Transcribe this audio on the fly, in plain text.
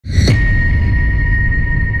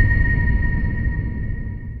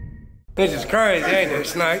This is crazy, ain't it,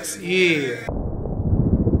 Snipes? Yeah.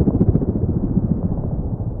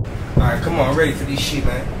 Alright, come on, ready for this shit,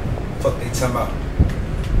 man. Fuck they talking about.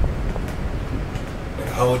 Got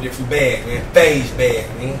a whole different bag, man. FAZE bag,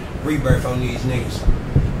 man. Rebirth on these niggas.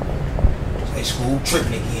 They school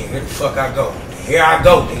tripping again. Here the fuck I go. Here I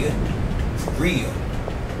go, nigga. For real.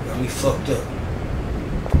 Got me fucked up.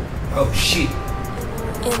 Oh shit.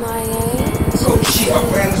 Oh shit, I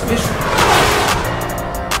ran this bitch.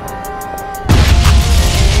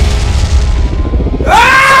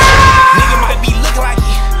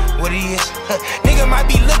 Nigga might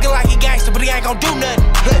be looking like he gangster, but he ain't gon' do nothing.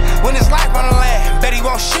 When his life on the line, bet he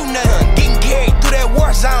won't shoot nothing. Getting carried through that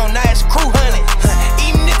war zone, now it's crew hunting.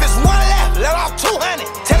 Even if it's one left, let off 200.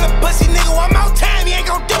 Tell a pussy nigga one more time, he ain't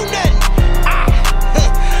gon' do nothing.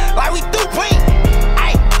 Like we through clean.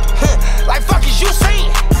 Like fuck is you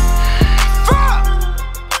saying? Fuck.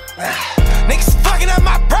 Niggas fucking up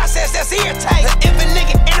my process, that's irritating. If a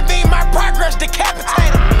nigga intervene my progress,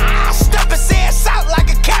 decapitate him. I'll step and say it's out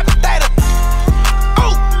like a capitator.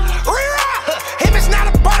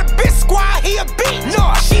 He a bitch. No,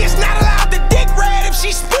 she is not allowed to dick red if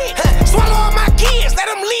she spit. Swallow all my kids, let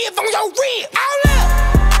them live on your rib. All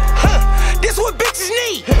up. This what bitches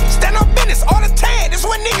need. Stand on business all the time, this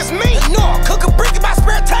what niggas mean. No, cook a brick in my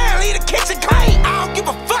spare time, leave the kitchen clean. I don't give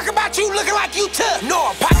a fuck about you looking like you tough.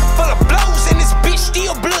 No, a pocket full of blows and this bitch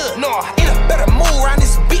still blood. No, in a better mood around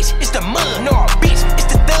this bitch, it's the mud. No, bitch, it's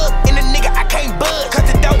the thug and the nigga I can't bud. Cut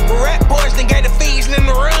the dope for rap boys, then gave the fees and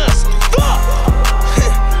the runs. Fuck.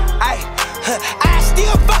 I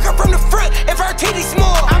still fuck her from the front if her titty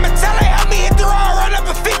small. I'ma tell her help me hit the roll, run up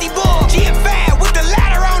a 50 ball. G5 with the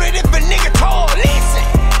ladder on it if a nigga tall. Listen,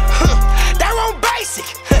 that won't basic,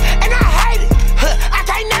 and I hate it. I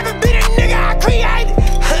can't never be the nigga I created.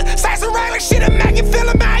 Say some regular shit and make it feel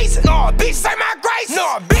amazing. No, bitch say my grace.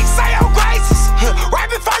 No, bitch say your graces. Right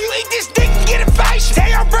before you eat this dick and get it facial. Tell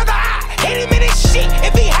your brother I hit him in his shit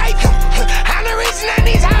if he hate him. I'm the reason that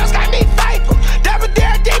these hoes got me faithful. Double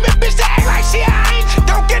dare demon bitch to act like she a angel.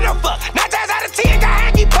 Don't get no fuck. 9 times out of 10 got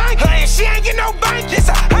hanky punk. And she ain't get no bank. It's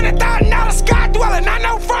 $100,000 sky dweller, not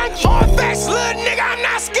no Frankie. All facts, little nigga, I'm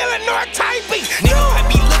not skillin' nor typing. Nigga might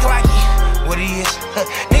be looking like he what he is.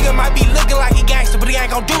 Nigga might be looking like he gangster, but he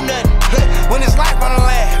ain't gon' do nothing. When his life on the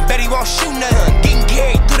line, bet he won't shoot nothing. Getting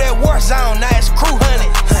carried through that war zone, now it's crew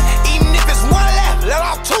hunting. Even if it's one left, let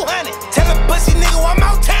off 200. Tell a pussy nigga one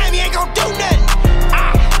more time, he ain't gon' do nothing.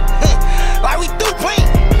 Like we through clean.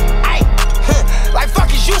 Like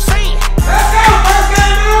fuck is you saying? Let's go! First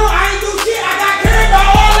game on, I ain't do shit. I got carried by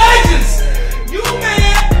all legends. You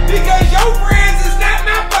mad because your friends is not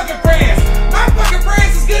my fucking friends. My fucking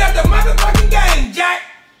friends is good at the motherfucking game, Jack.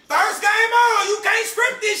 First game on, you can't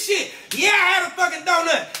script this shit. Yeah, I had a fucking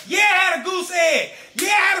donut. Yeah, I had a goose egg.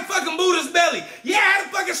 Yeah, I had a fucking Buddha's belly. Yeah, I had a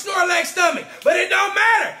fucking Snorlax stomach. But it don't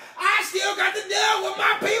matter. I still got to deal with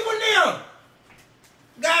my people now.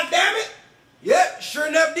 God damn it. Yep, sure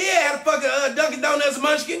enough did. Had a fucking Dunkin' Donuts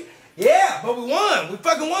munchkin. Yeah, but we won. We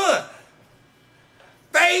fucking won.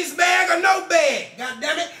 FAZE bag or no bag. God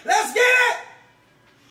damn it. Let's get it.